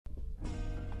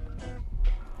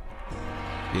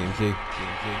BMG.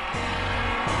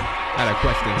 I had a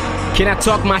question. Can I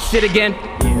talk my shit again?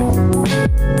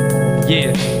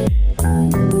 Yeah.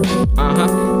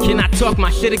 Can I talk my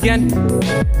shit again?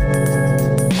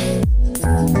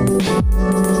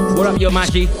 What up, yo,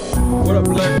 Maji? What up,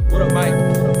 Blur? What up, Mike?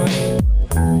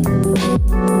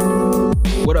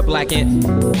 What up, Black Ant?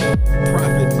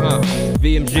 Prophet.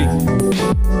 VMG.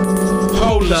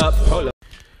 Hold up.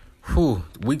 Whew,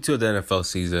 week 2 of the NFL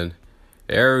season.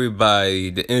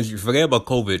 Everybody, the injury, forget about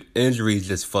COVID, injuries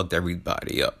just fucked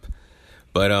everybody up.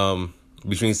 But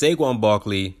between Saquon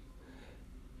Barkley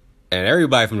and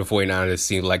everybody from the 49ers,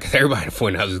 seemed like everybody in the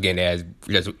 49ers was getting their ass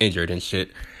just injured and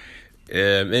shit.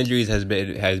 Injuries has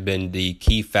been the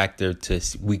key factor to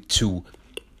week 2.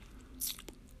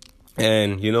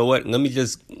 And you know what? Let me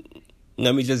just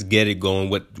get it going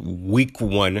with week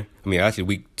 1. I mean, actually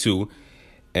week 2.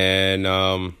 And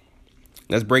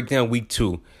let's break down week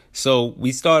 2. So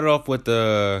we started off with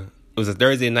it was a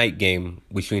Thursday night game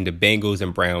between the Bengals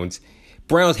and Browns.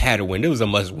 Browns had to win. It was a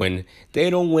must win. They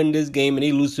don't win this game and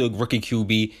they lose to a rookie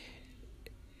QB.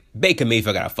 Baker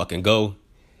Mayfield gotta fucking go.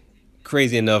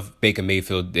 Crazy enough, Baker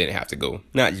Mayfield didn't have to go.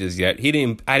 Not just yet.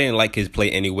 I didn't like his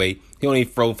play anyway. He only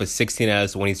threw for 16 out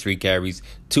of 23 carries,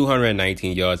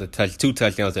 219 yards, 2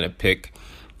 touchdowns and a pick.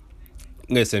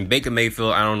 Listen, Baker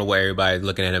Mayfield, I don't know why everybody's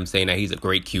looking at him saying that he's a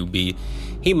great QB.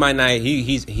 He might not. I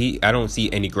don't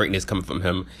see any greatness coming from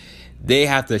him. They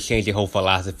have to change their whole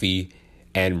philosophy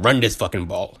and run this fucking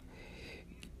ball.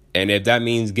 And if that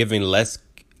means giving less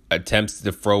attempts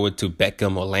to throw it to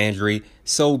Beckham or Landry,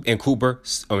 Hooper,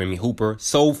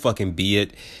 so fucking be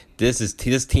it. This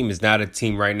team is not a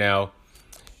team right now,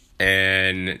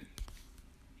 and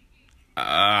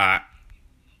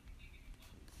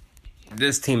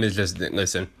this team is just,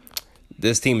 listen,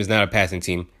 this team is not a passing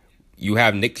team. You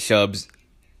have Nick Chubbs.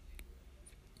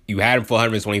 You had him for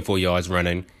 124 yards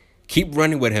running. Keep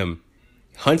running with him.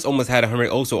 Hunt's almost had 100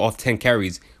 also off 10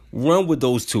 carries. Run with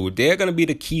those two. They're going to be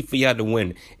the key for y'all to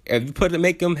win. If you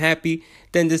make them happy,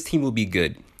 then this team will be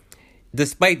good.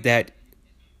 Despite that,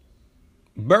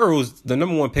 Burrows, the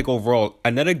number 1 pick overall,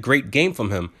 another great game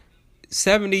from him.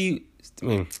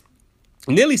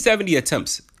 Nearly 70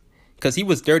 attempts. Because he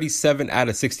was 37 out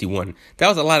of 61. That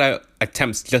was a lot of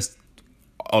attempts just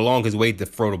along his way to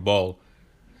throw the ball.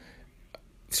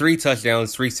 3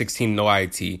 touchdowns, 316, no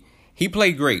INT. He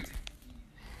played great.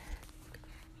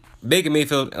 Baker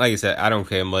Mayfield, like I said, I don't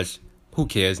care much. Who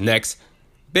cares? Next,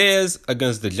 Bears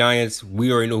against the Giants.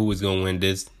 We already know who was going to win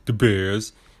this. The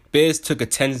Bears. Bears took a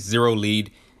 10-0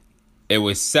 lead. It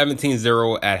was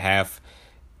 17-0 at half.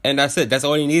 And that's it. That's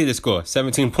all they needed to score.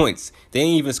 17 points. They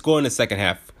didn't even score in the second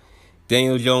half.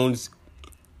 Daniel Jones,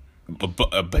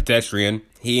 a pedestrian.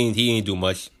 He ain't do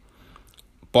much.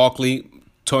 Barkley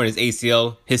torn his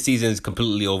ACL. His season is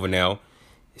completely over now.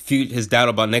 His doubt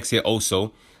about next year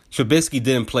also. Trubisky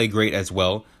didn't play great as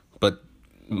well, but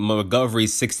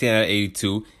McGovey's 16 out of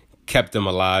 82 kept him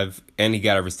alive, and he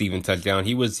got a receiving touchdown.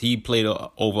 He played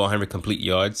over 100 complete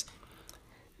yards.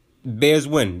 Bears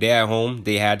win. They're at home.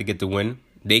 They had to get the win.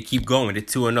 They keep going. They're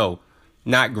 2-0.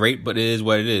 Not great, but it is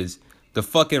what it is. The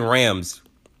fucking Rams.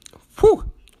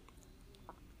 Whew.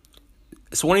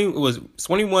 It was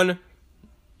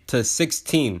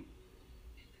 21-16.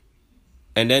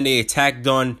 And then they attacked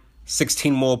on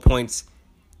 16 more points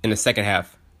in the second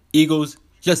half. Eagles,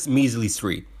 just measly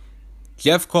 3.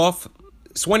 Jeff Goff,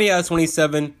 20 out of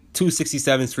 27,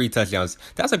 267, 3 touchdowns.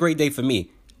 That's a great day for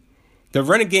me. The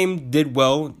running game did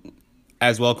well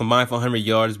as well, combined for 100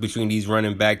 yards between these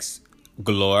running backs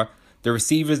galore. The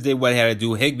receivers did what they had to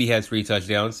do. Higbee had 3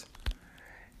 touchdowns.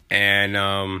 And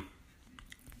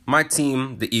my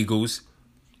team, the Eagles,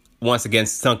 once again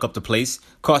stunk up the place.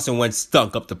 Carson Wentz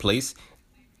stunk up the place.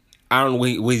 I don't know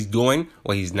what he's doing,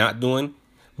 what he's not doing.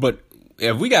 But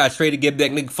if we got to trade to get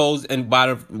back Nick Foles in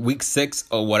by week 6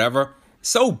 or whatever,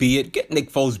 so be it. Get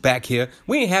Nick Foles back here.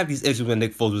 We ain't have these issues when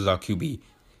Nick Foles was our QB.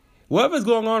 Whatever's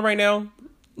going on right now,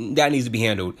 that needs to be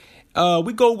handled.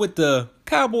 We go with the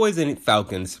Cowboys and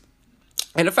Falcons.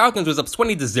 And the Falcons was up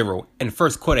 20-0 in the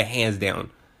first quarter, hands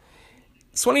down.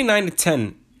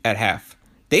 29-10 at half.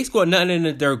 They scored nothing in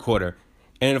the third quarter.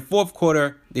 And in the fourth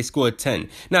quarter, they scored 10.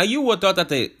 Now, you would have thought that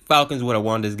the Falcons would have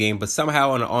won this game, but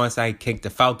somehow on an onside kick, the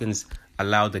Falcons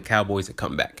allowed the Cowboys to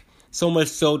come back. So much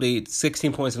so, they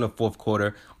 16 points in the fourth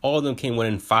quarter. All of them came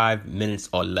within 5 minutes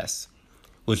or less.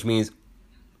 Which means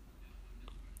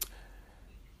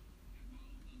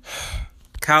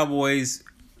Cowboys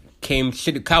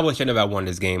shouldn't have won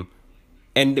this game.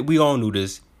 And we all knew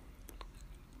this.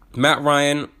 Matt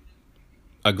Ryan,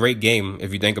 a great game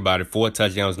if you think about it. 4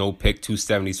 touchdowns, no pick,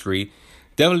 273.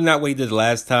 Definitely not what he did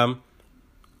last time.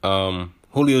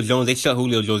 Julio Jones, they shut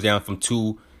Julio Jones down from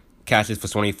 2 catches for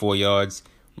 24 yards.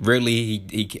 Ridley,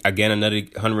 he again, another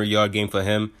 100-yard game for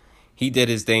him. He did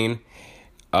his thing.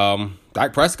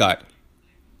 Dak Prescott,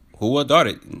 who would have thought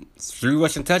it? 3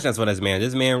 rushing touchdowns for this man.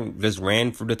 This man just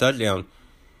ran for the touchdown.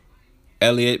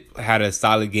 Elliott had a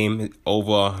solid game,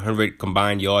 over 100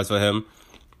 combined yards for him.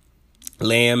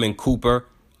 Lamb and Cooper,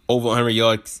 over 100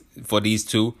 yards for these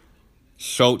two.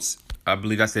 Schultz, I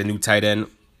believe that's their new tight end,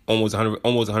 almost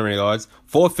 100 yards.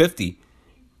 450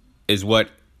 is what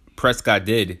Prescott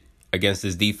did against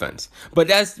this defense. But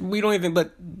first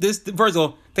of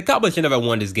all, the Cowboys should never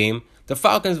won this game. The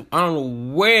Falcons, I don't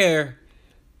know where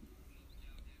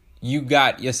you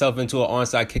got yourself into an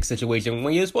onside kick situation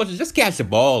when you're supposed to just catch the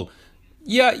ball.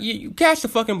 Yeah, you catch the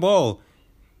fucking ball.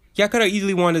 Y'all could have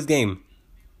easily won this game.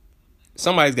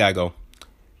 Somebody's got to go.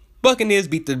 Buccaneers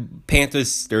beat the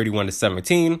Panthers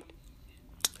 31-17.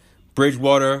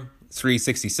 Bridgewater,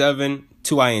 367,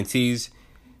 2 INTs.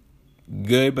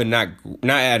 Good, but not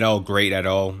at all great at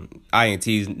all.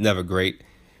 INTs, never great.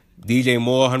 DJ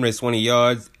Moore, 120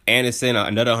 yards. Anderson,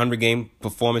 another 100-game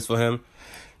performance for him.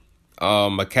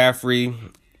 McCaffrey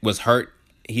was hurt.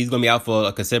 He's going to be out for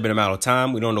a considerable amount of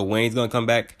time. We don't know when he's going to come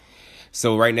back.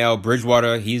 So right now,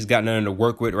 Bridgewater, he's got nothing to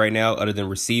work with right now other than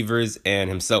receivers and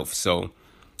himself. So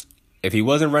if he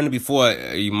wasn't running before,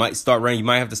 you might start running. You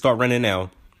might have to start running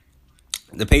now.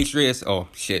 The Patriots, oh,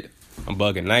 shit. I'm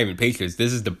bugging. Not even Patriots.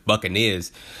 This is the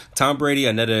Buccaneers. Tom Brady,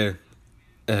 another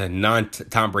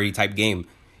non-Tom Brady type game.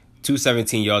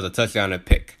 217 yards, a touchdown, and a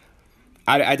pick.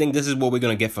 I think this is what we're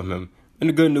going to get from him. And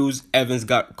the good news, Evans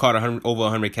caught over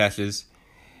 100 catches.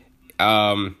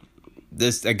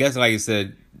 This, I guess, like I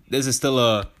said, this is still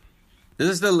a,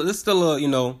 you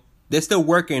know, they're still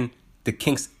working the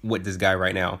kinks with this guy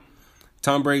right now.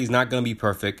 Tom Brady's not going to be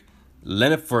perfect.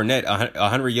 Leonard Fournette,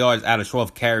 100 yards out of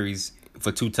 12 carries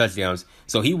for 2 touchdowns.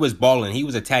 So he was balling. He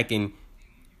was attacking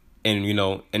in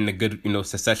the good,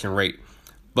 succession rate.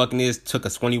 Buccaneers took a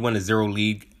 21-0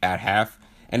 lead at half,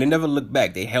 and they never looked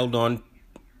back. They held on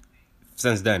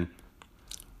since then.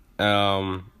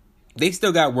 They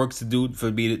still got work to do for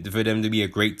them to be a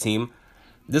great team.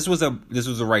 This was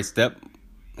a right step.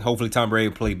 Hopefully Tom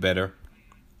Brady played better.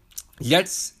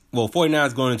 Jets,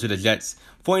 49ers going into the Jets.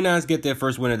 49ers get their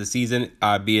first win of the season,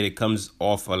 albeit it comes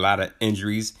off a lot of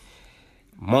injuries.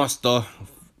 Monster,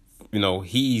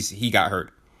 he got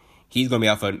hurt. He's going to be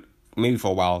out for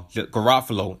a while.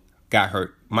 Garoppolo got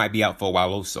hurt. Might be out for a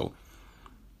while also.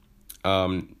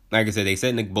 Like I said, they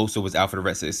said Nick Bosa was out for the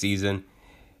rest of the season.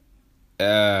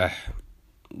 Either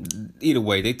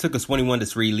way, they took a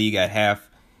 21-3 lead at half.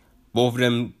 Both of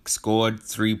them scored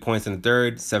 3 points in the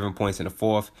third, 7 points in the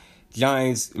fourth.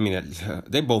 Giants,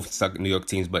 they both suck New York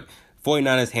teams, but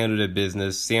 49ers handled their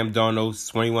business. Sam Darnold,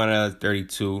 21 out of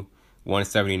 32,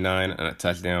 179 and a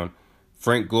touchdown.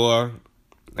 Frank Gore,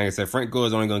 like I said, Frank Gore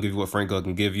is only going to give you what Frank Gore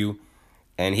can give you.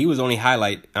 And he was only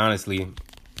highlight, honestly.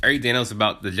 Everything else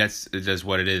about the Jets is just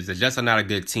what it is. The Jets are not a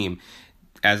good team.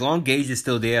 As long as Gage is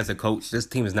still there as a coach, this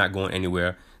team is not going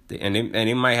anywhere. And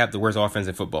they might have the worst offense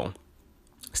in football.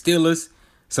 Steelers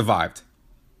survived.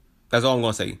 That's all I'm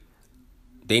going to say.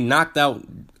 They knocked out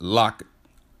Locke.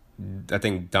 I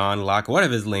think Don Locke,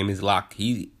 whatever his name is, Locke.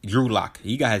 Drew Locke.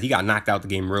 He got knocked out the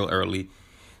game real early.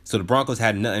 So the Broncos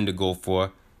had nothing to go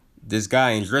for. This guy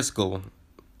in Driscoll,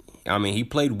 he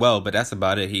played well, but that's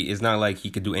about it. It's not like he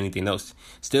could do anything else.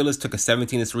 Steelers took a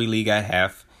 17-3 lead at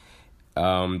half.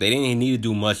 They didn't need to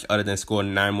do much other than score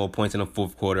 9 more points in the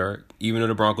fourth quarter, even though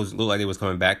the Broncos looked like they was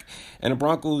coming back. And the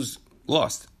Broncos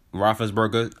lost.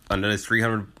 Roethlisberger, another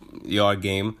 300-yard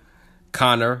game.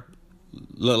 Connor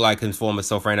looked like his former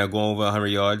self right now, going over 100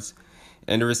 yards.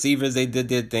 And the receivers, they did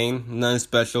their thing. Nothing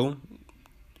special.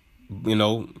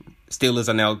 Steelers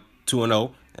are now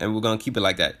 2-0, and we're going to keep it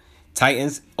like that.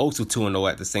 Titans, also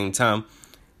 2-0 at the same time.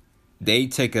 They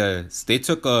took a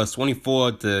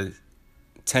 24-10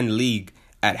 lead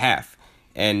at half,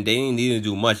 and they didn't need to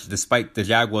do much, despite the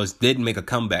Jaguars did make a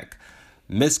comeback.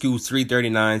 Minshew,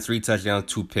 339, 3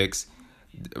 touchdowns, 2 picks.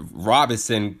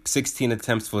 Robinson, 16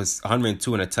 attempts for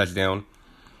 102 and a touchdown.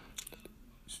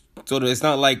 So it's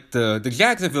not like the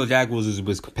Jacksonville Jaguars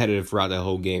was competitive throughout the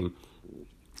whole game.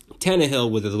 Tannehill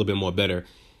was a little bit more better.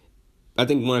 I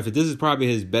think this is probably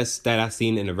his best stat I've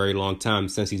seen in a very long time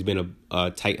since he's been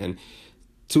a Titan.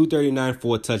 239,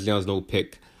 4 touchdowns, no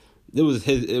pick.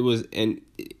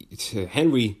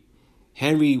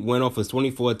 Henry went off for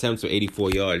 24 attempts for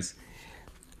 84 yards.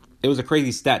 It was a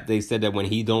crazy stat. They said that when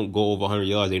he don't go over 100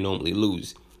 yards, they normally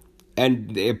lose.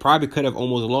 And it probably could have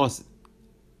almost lost.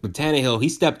 But Tannehill, he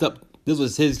stepped up. It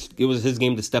was his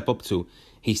game to step up to.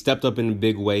 He stepped up in a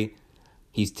big way.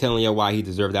 He's telling you why he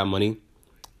deserved that money.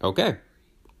 Okay.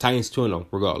 Titans 2-0,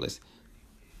 regardless.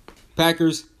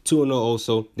 Packers 2-0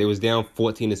 also. They was down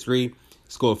 14-3.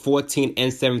 Scored 14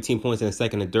 and 17 points in the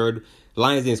second and third.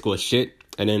 Lions didn't score shit.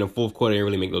 And then in the fourth quarter, it didn't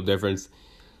really make no difference.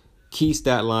 Key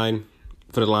stat line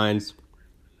for the Lions.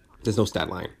 There's no stat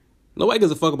line. Nobody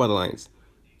gives a fuck about the Lions.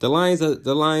 The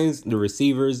Lions, the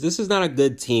receivers. This is not a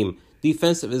good team.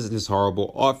 Defensive is just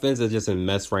horrible. Offense is just a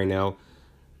mess right now.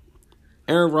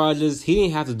 Aaron Rodgers, he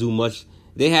didn't have to do much.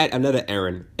 They had another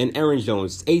Aaron. And Aaron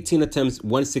Jones. 18 attempts,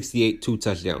 168, 2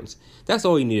 touchdowns. That's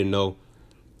all you need to know.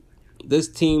 This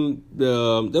team,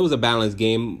 there was a balanced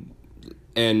game.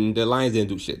 And the Lions didn't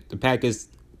do shit. The Packers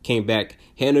came back,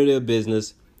 handled their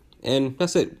business. And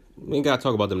that's it. We ain't got to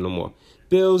talk about them no more.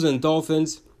 Bills and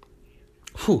Dolphins.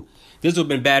 Whew. This would have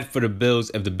been bad for the Bills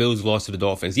if the Bills lost to the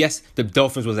Dolphins. Yes, the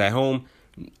Dolphins was at home,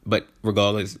 but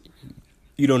regardless,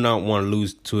 you do not want to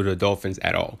lose to the Dolphins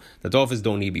at all. The Dolphins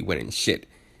don't need to be winning shit.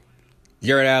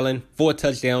 Jared Allen, 4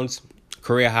 touchdowns,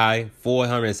 career high,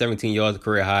 417 yards,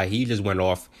 career high. He just went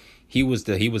off. He was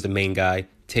the main guy.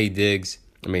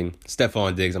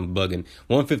 Stephon Diggs, I'm bugging.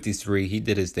 153, he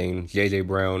did his thing. J.J.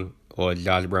 Brown or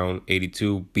Josh Brown,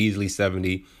 82. Beasley,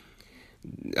 70.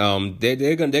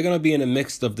 They're gonna be in the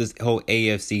mix of this whole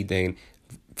AFC thing.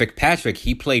 Fitzpatrick,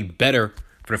 he played better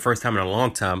for the first time in a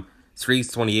long time.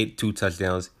 328, 2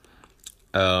 touchdowns.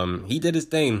 He did his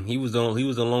thing. He was a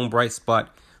lone bright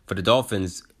spot for the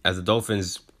Dolphins. As the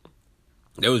Dolphins,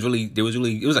 it was a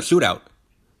shootout.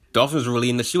 Dolphins were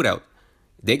really in the shootout.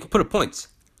 They could put up points.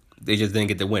 They just didn't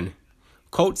get the win.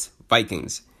 Colts,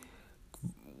 Vikings.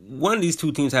 One of these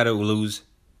two teams had to lose.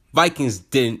 Vikings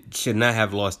should not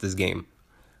have lost this game.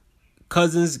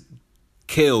 Cousins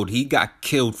killed. He got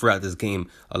killed throughout this game.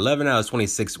 11 out of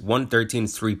 26, 113,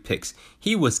 3 picks.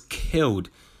 He was killed.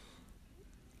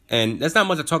 And that's not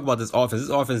much to talk about this offense. This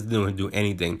offense didn't do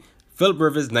anything. Phillip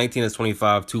Rivers, 19 of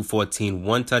 25, 214,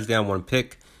 1 touchdown, 1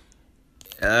 pick.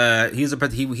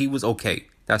 He was okay.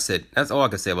 That's it. That's all I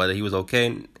can say about it. He was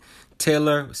okay.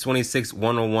 Taylor, 26,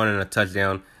 101 and a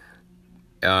touchdown.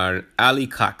 Ali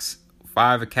Cox,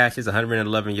 5 catches,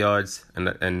 111 yards,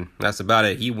 and that's about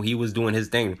it. He was doing his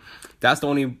thing. That's the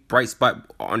only bright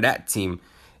spot on that team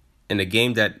in the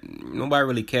game that nobody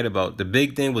really cared about. The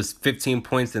big thing was 15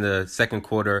 points in the second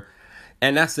quarter,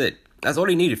 and that's it. That's all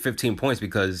they needed, 15 points,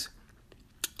 because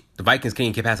the Vikings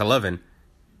can't get past 11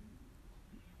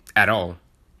 at all.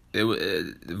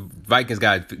 Vikings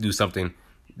got to do something.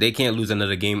 They can't lose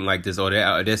another game like this, or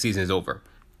their season is over.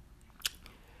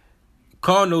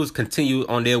 Cardinals continue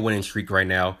on their winning streak right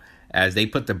now as they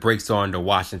put the brakes on to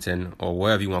Washington, or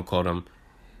whatever you want to call them.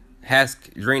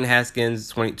 Dwayne Haskins,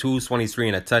 23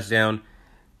 and a touchdown.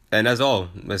 And that's all.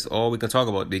 That's all we can talk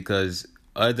about, because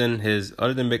other than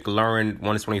McLaurin,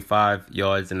 125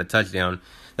 yards and a touchdown,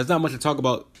 there's not much to talk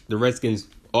about the Redskins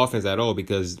offense at all,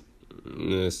 because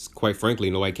quite frankly,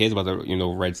 nobody cares about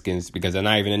the Redskins, because they're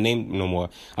not even a name no more.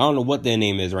 I don't know what their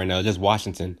name is right now. It's just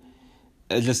Washington.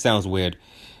 It just sounds weird.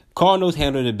 Cardinals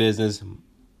handled the business.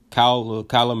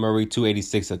 Kyler Murray,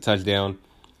 286, a touchdown.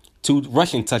 2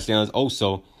 rushing touchdowns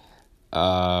also.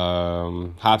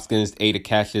 Hopkins, 8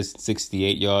 catches,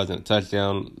 68 yards and a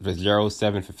touchdown. Fitzgerald,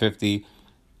 7 for 50.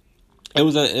 It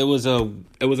was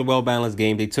a well balanced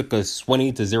game. They took a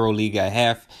 20-0 lead at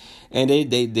half, and they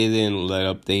didn't let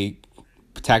up. They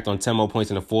tacked on 10 more points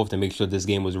in the fourth to make sure this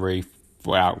game was ready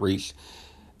for outreach.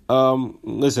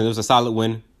 Listen, it was a solid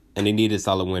win, and they needed a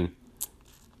solid win.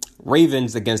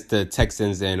 Ravens against the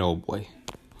Texans, and oh boy.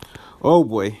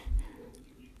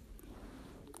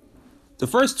 The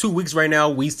first 2 weeks right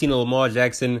now, we've seen Lamar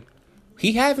Jackson.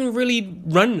 He haven't really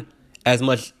run as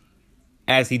much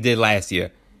as he did last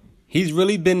year. He's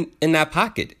really been in that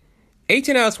pocket.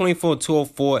 18 out of 24,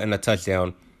 204, and a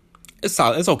touchdown. It's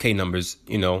solid. It's okay numbers,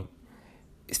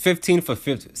 It's 16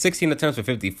 attempts for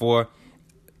 54.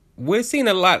 We're seeing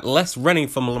a lot less running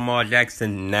from Lamar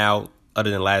Jackson now other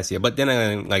than last year. But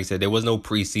then, like I said, there was no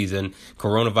preseason.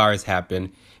 Coronavirus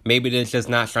happened. Maybe they're just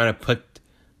not trying to put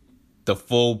the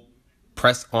full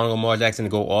press on Lamar Jackson to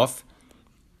go off.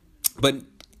 But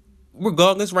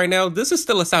regardless, right now, this is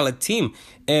still a solid team.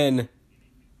 And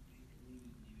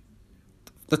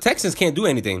the Texans can't do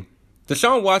anything.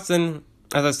 Deshaun Watson,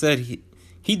 as I said,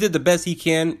 he did the best he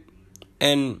can.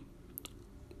 And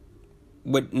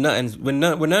with nothing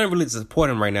really to support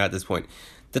him right now at this point.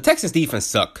 The Texans defense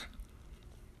suck.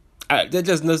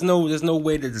 There's no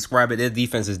way to describe it. Their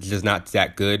defense is just not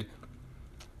that good.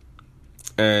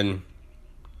 And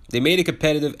they made it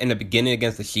competitive in the beginning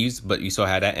against the Chiefs, but you saw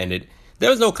how that ended. There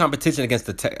was no competition against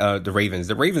the Ravens.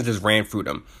 The Ravens just ran through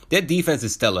them. Their defense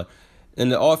is stellar. And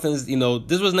the offense, the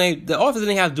offense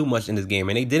didn't have to do much in this game,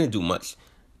 and they didn't do much.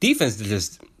 defense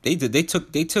they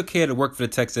took care of the work for the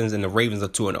Texans, and the Ravens are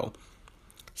 2-0.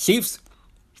 Chiefs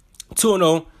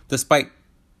 2-0 despite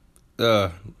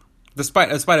a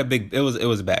big it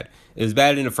was bad. It was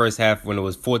bad in the first half when it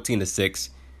was 14-6.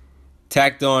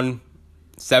 Tacked on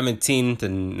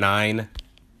 17-9.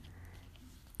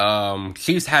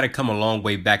 Chiefs had to come a long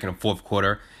way back in the fourth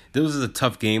quarter. This was a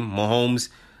tough game. Mahomes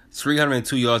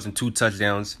 302 yards and 2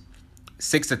 touchdowns,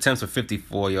 6 attempts for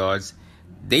 54 yards.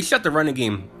 They shut the running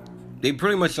game. They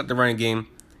pretty much shut the running game.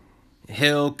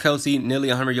 Hill, Kelsey, nearly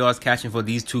 100 yards catching for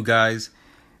these two guys.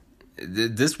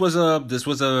 This was no type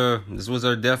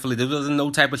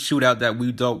of shootout that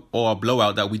we thought, or a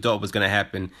blowout that we thought was gonna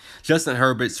happen. Justin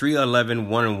Herbert 3-11,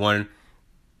 1-1.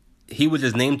 He was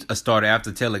just named a starter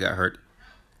after Taylor got hurt,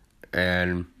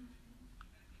 and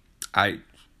I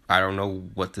don't know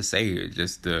what to say. It's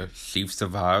just the Chiefs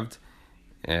survived,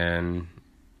 and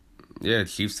yeah,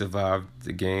 Chiefs survived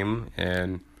the game,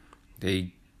 and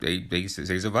they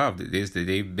survived.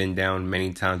 They've been down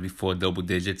many times before, double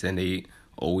digits, and they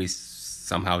always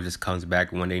somehow just comes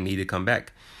back when they need to come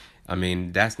back. I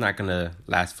mean, that's not going to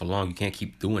last for long. You can't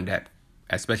keep doing that,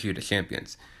 especially the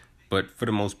champions. But for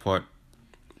the most part,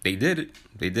 they did it.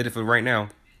 They did it for right now.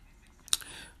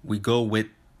 We go with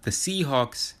the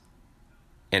Seahawks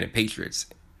and the Patriots.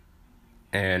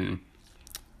 And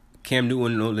Cam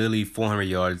Newton, nearly 400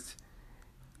 yards.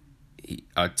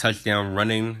 A touchdown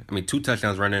running. 2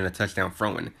 touchdowns running and a touchdown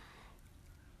throwing.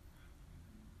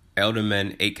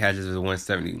 Edelman, 8 catches for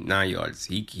 179 yards.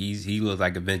 He looks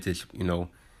like a vintage,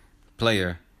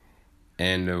 player.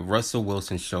 And the Russell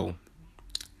Wilson show.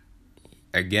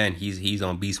 Again, he's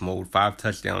on beast mode. 5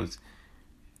 touchdowns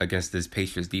against this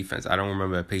Patriots defense. I don't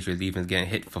remember a Patriots defense getting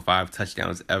hit for 5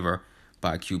 touchdowns ever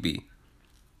by a QB.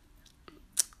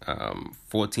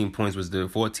 14 points was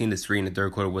 14-3 in the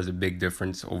third quarter was a big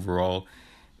difference overall,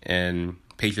 and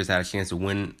Patriots had a chance to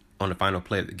win on the final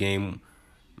play of the game,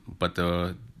 but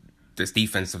this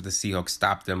defense of the Seahawks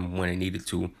stopped them when it needed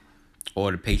to,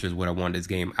 or the Patriots would have won this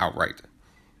game outright.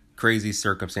 Crazy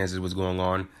circumstances was going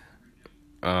on,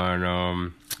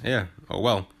 and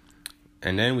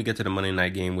and then we get to the Monday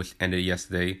night game, which ended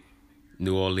yesterday.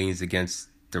 New Orleans against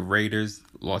the Raiders,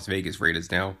 Las Vegas Raiders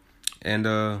now, and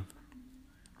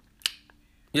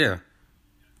yeah,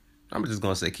 I'm just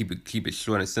gonna say keep it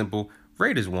short and simple.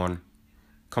 Raiders won.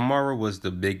 Kamara was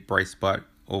the big bright spot,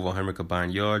 over 100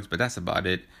 combined yards, but that's about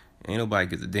it. Ain't nobody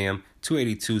gives a damn.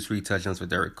 282, 3 touchdowns for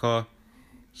Derek Carr.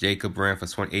 Jacob ran for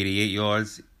 88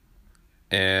 yards,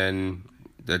 and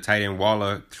the tight end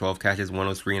Waller 12 catches,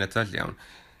 103 and a touchdown.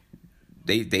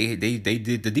 They did,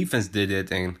 the defense did their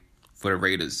thing for the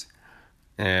Raiders,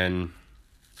 and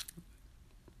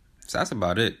so that's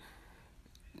about it.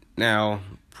 Now,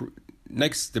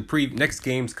 next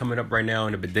games coming up right now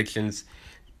in the predictions.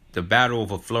 The battle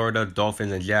over Florida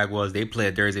Dolphins and Jaguars. They play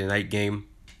a Thursday night game.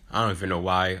 I don't even know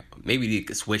why. Maybe they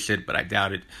could switch it, but I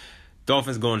doubt it.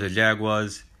 Dolphins going to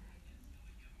Jaguars.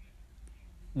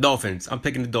 Dolphins. I'm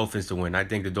picking the Dolphins to win. I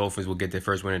think the Dolphins will get their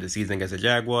first win of the season against the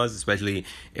Jaguars, especially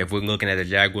if we're looking at the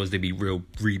Jaguars to be real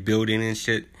rebuilding and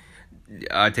shit.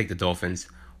 I take the Dolphins.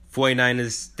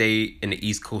 49ers stay in the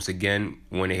East Coast again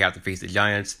when they have to face the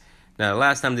Giants. Now, the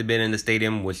last time they've been in the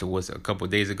stadium, which was a couple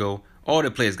of days ago, all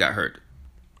the players got hurt.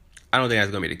 I don't think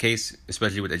that's going to be the case,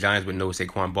 especially with the Giants with no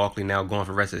Saquon Barkley now gone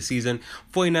for the rest of the season.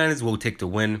 49ers will take the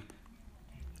win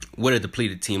with a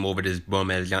depleted team over this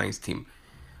bum-ass Giants team.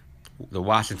 The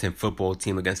Washington football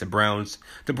team against the Browns.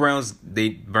 The Browns,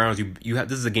 you have,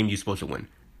 this is a game you're supposed to win.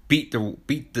 Beat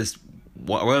this,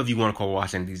 whatever you want to call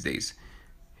Washington these days.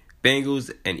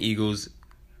 Bengals and Eagles,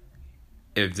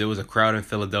 if there was a crowd in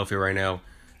Philadelphia right now,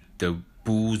 the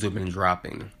boos have been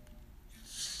dropping.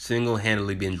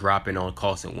 Single-handedly been dropping on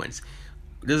Carson Wentz.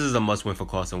 This is a must-win for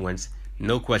Carson Wentz.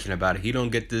 No question about it. He don't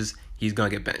get this, he's going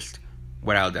to get benched.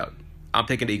 Without doubt. I'm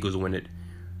picking the Eagles to win it.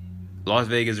 Las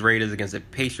Vegas Raiders against the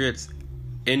Patriots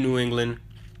in New England.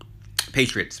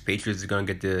 Patriots is going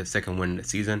to get the second win of the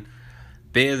season.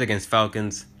 Bears against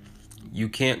Falcons. You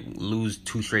can't lose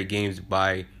 2 straight games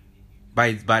by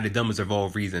the dumbest of all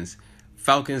reasons.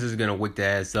 Falcons is going to wake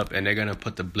their ass up, and they're going to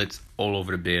put the blitz all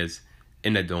over the Bears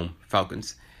in the dome.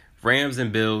 Falcons. Rams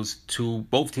and Bills,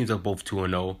 both teams are both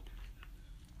 2-0.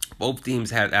 Both teams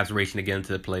have aspiration to get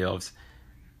into the playoffs.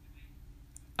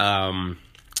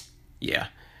 Yeah.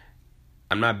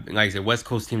 I'm not, like I said, West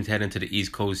Coast teams head into the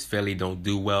East Coast. Philly don't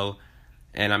do well.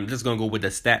 And I'm just going to go with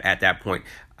the stat at that point.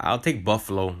 I'll take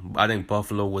Buffalo. I think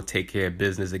Buffalo will take care of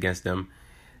business against them.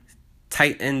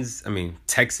 Texans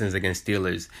against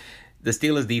Steelers. The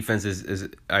Steelers defense is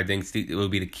I think it will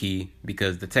be the key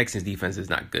because the Texans defense is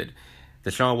not good.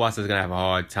 Deshaun Watson's going to have a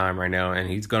hard time right now, and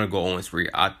he's going to go 0-3.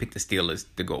 I'd pick the Steelers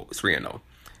to go 3-0.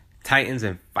 Titans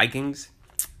and Vikings.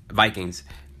 Vikings.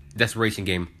 Desperation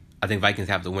game. I think Vikings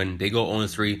have to win. They go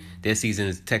 0-3. Their season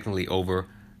is technically over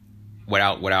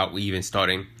without even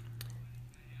starting.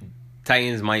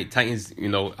 Titans, you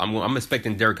know, I'm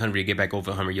expecting Derrick Henry to get back over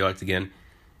 100 yards again.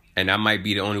 And that might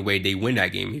be the only way they win that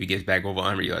game if he gets back over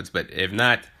 100 yards. But if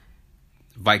not,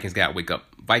 Vikings got to wake up.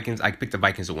 I picked the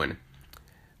Vikings to win.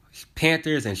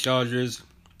 Panthers and Chargers.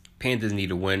 Panthers need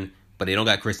to win, but they don't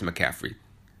got Christian McCaffrey.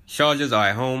 Chargers are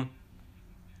at home.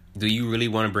 Do you really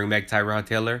want to bring back Tyrod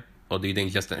Taylor? Or do you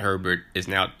think Justin Herbert is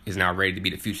now ready to be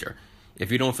the future?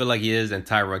 If you don't feel like he is, then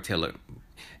Tyrod Taylor.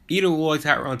 Either or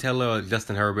Tyrod Taylor or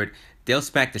Justin Herbert, they'll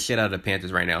smack the shit out of the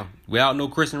Panthers right now. Without no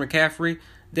Christian McCaffrey,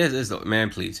 man,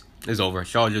 please. It's over.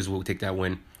 Chargers will take that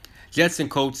win. Jets and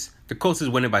Colts. The Colts is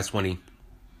winning by 20.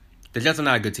 The Jets are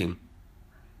not a good team.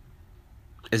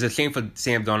 It's a shame for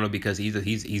Sam Darnold because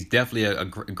he's definitely a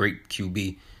great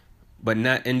QB. But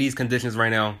not in these conditions right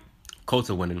now, Colts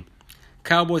are winning.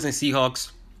 Cowboys and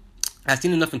Seahawks. I've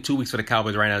seen enough in 2 weeks for the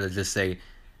Cowboys right now to just say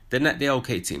they're an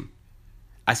okay team.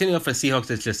 I've seen enough for the Seahawks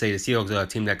to just say the Seahawks are a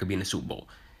team that could be in the Super Bowl.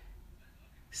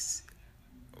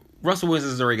 Russell Wilson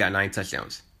has already got 9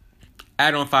 touchdowns.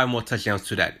 Add on 5 more touchdowns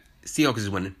to that. Seahawks is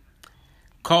winning.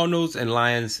 Cardinals and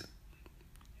Lions.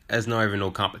 There's not even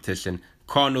no competition.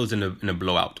 Cardinals in a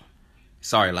blowout.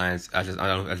 Sorry, Lions. I just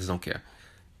don't care.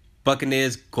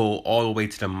 Buccaneers go all the way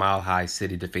to the Mile High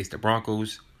City to face the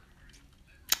Broncos.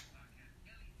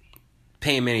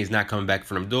 Peyton Manning's not coming back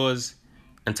from them doors,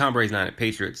 and Tom Brady's not in the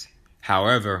Patriots.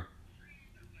 However,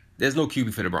 there's no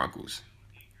QB for the Broncos.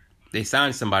 They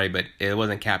signed somebody, but it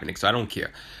wasn't Kaepernick, so I don't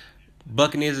care. The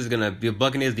Buccaneers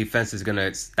defense is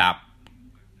gonna stop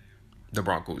the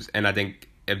Broncos, and I think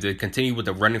if they continue with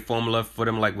the running formula for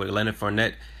them, like with Leonard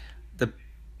Fournette, the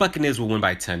Buccaneers will win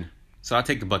by 10. So I'll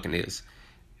take the Buccaneers.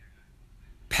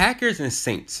 Packers and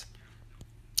Saints.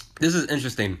 This is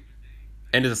interesting,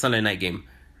 and it's a Sunday night game.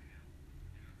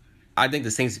 I think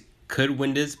the Saints could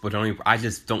win this, but I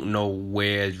just don't know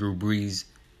where Drew Brees'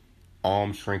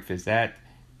 arm strength is at.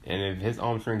 And if his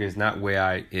arm strength is not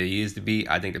where it is to be,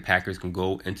 I think the Packers can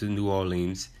go into New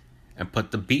Orleans and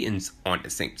put the beatings on the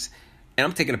Saints. And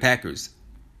I'm taking the Packers.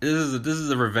 This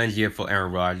is a revenge year for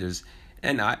Aaron Rodgers,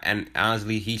 and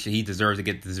honestly, he deserves to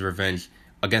get this revenge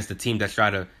against the team that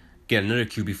tried to get another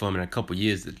QB for him in a couple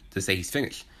years to say he's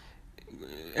finished.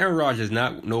 Aaron Rodgers is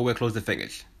not nowhere close to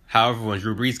finish. However, in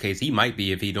Drew Brees' case, he might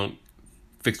be if he don't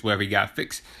fix whatever he got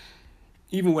fixed.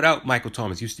 Even without Michael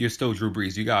Thomas, you're still Drew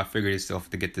Brees. You gotta figure yourself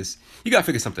to get this. You gotta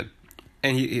figure something,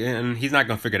 and he's not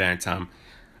gonna figure that in time.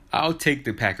 I'll take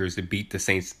the Packers to beat the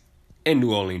Saints in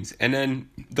New Orleans, and then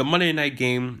the Monday night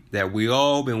game that we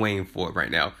all been waiting for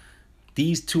right now.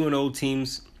 These 2-0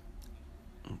 teams,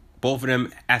 both of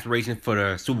them aspiration for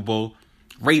the Super Bowl.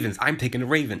 Ravens. I'm taking the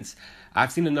Ravens.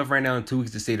 I've seen enough right now in 2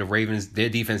 weeks to say the Ravens. Their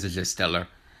defense is just stellar.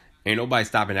 Ain't nobody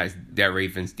stopping that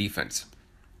Ravens defense.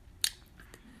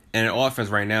 And an offense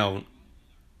right now,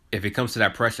 if it comes to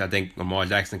that pressure, I think Lamar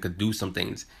Jackson could do some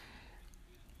things.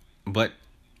 But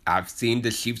I've seen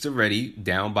the Chiefs already,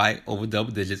 down by over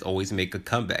double digits, always make a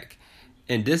comeback.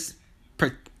 In this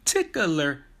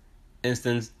particular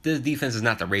instance, this defense is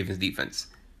not the Ravens defense.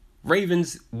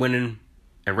 Ravens winning,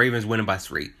 and Ravens winning by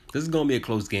 3. This is going to be a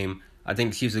close game. I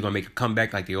think the Chiefs are going to make a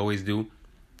comeback like they always do.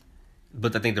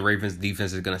 But I think the Ravens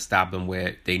defense is going to stop them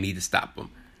where they need to stop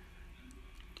them.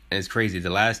 And it's crazy. The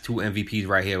last 2 MVPs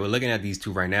right here, we're looking at these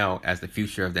 2 right now as the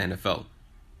future of the NFL.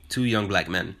 2 young black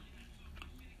men.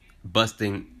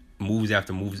 Busting moves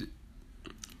after moves.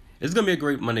 It's going to be a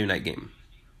great Monday night game.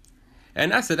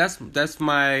 And that's it. That's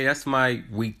my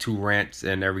week 2 rants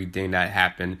and everything that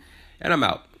happened. And I'm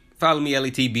out. Follow me,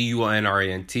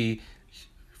 LETBURNRANT.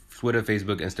 Twitter,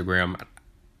 Facebook, Instagram.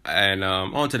 And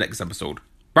on to the next episode.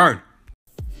 Burn!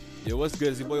 Yo, what's good?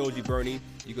 It's your boy OG Bernie.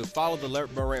 You can follow the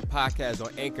Let Burn Rant podcast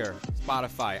on Anchor,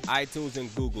 Spotify, iTunes,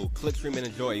 and Google. Click, stream, and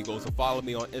enjoy. You can also follow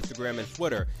me on Instagram and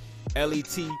Twitter.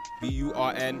 LETBURNRANT.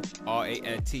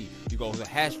 You can also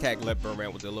hashtag Let Burn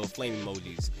Rant with the little flame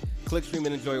emojis. Click, stream,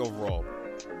 and enjoy overall.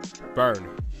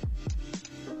 Burn.